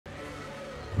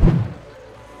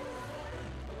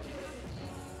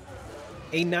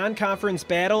A non-conference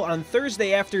battle on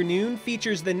Thursday afternoon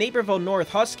features the Naperville North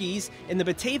Huskies and the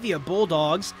Batavia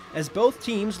Bulldogs as both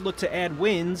teams look to add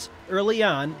wins early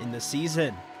on in the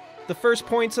season. The first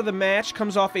points of the match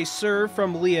comes off a serve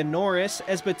from Leah Norris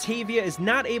as Batavia is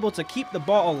not able to keep the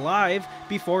ball alive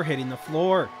before hitting the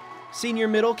floor. Senior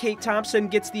Middle Cate Thompson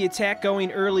gets the attack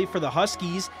going early for the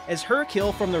Huskies as her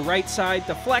kill from the right side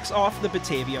deflects off the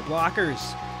Batavia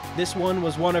blockers. This one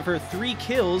was one of her 3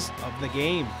 kills of the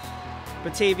game.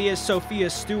 Batavia's Sophia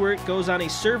Stuart goes on a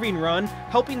serving run,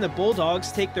 helping the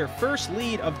Bulldogs take their first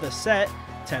lead of the set,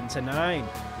 10-9.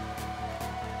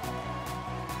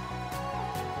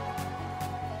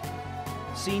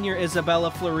 Senior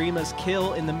Isabella Fleurima's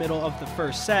kill in the middle of the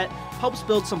first set helps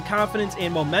build some confidence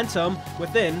and momentum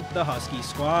within the Husky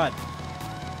squad.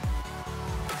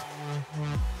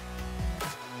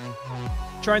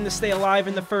 Trying to stay alive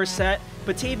in the first set,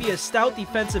 Batavia's stout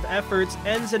defensive efforts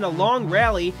ends in a long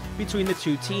rally between the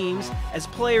two teams as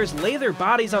players lay their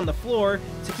bodies on the floor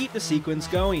to keep the sequence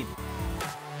going.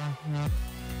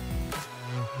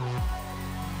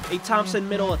 A Thompson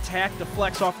middle attack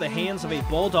deflects off the hands of a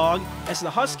Bulldog as the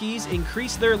Huskies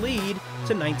increase their lead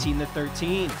to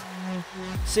 19-13.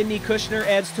 Sydney Kushner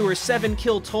adds to her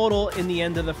 7-kill total in the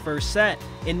end of the first set,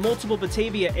 and multiple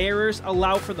Batavia errors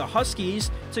allow for the Huskies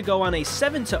to go on a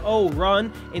 7-0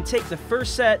 run and take the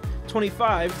first set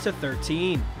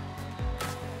 25-13.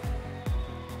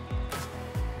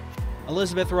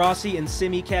 Elizabeth Rossi and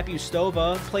Simi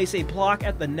Capustova place a block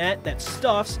at the net that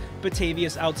stuffs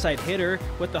Batavia's outside hitter,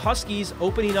 with the Huskies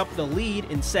opening up the lead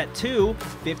in set 2,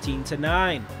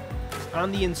 15-9.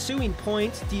 On the ensuing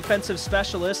point, defensive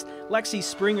specialist Lexi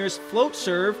Springer's float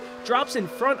serve drops in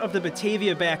front of the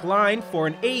Batavia back line for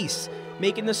an ace,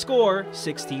 making the score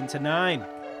 16-9.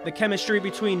 The chemistry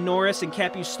between Norris and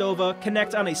Capustova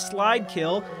connect on a slide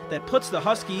kill that puts the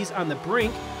Huskies on the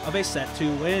brink of a set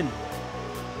 2 win.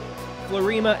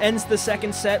 Fleurima ends the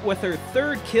second set with her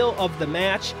 3rd kill of the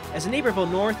match as Naperville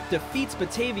North defeats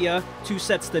Batavia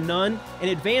 2-0 and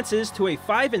advances to a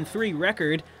 5-3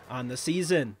 record on the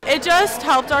season. It just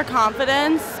helped our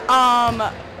confidence.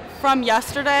 From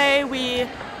yesterday, we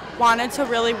wanted to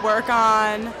really work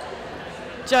on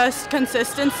just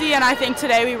consistency, and I think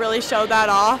today we really showed that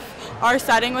off. Our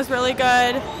setting was really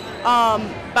good.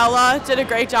 Bella did a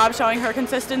great job showing her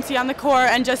consistency on the court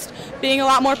and just being a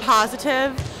lot more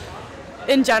positive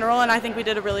in general, and I think we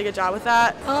did a really good job with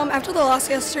that. After the loss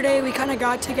yesterday, we kind of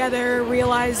got together,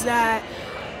 realized that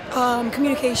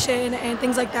communication and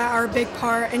things like that are a big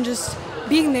part, and just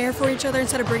being there for each other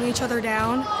instead of bringing each other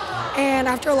down. And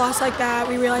after a loss like that,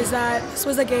 we realized that this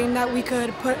was a game that we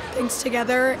could put things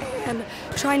together and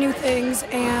try new things,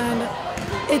 and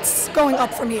it's going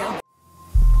up from here.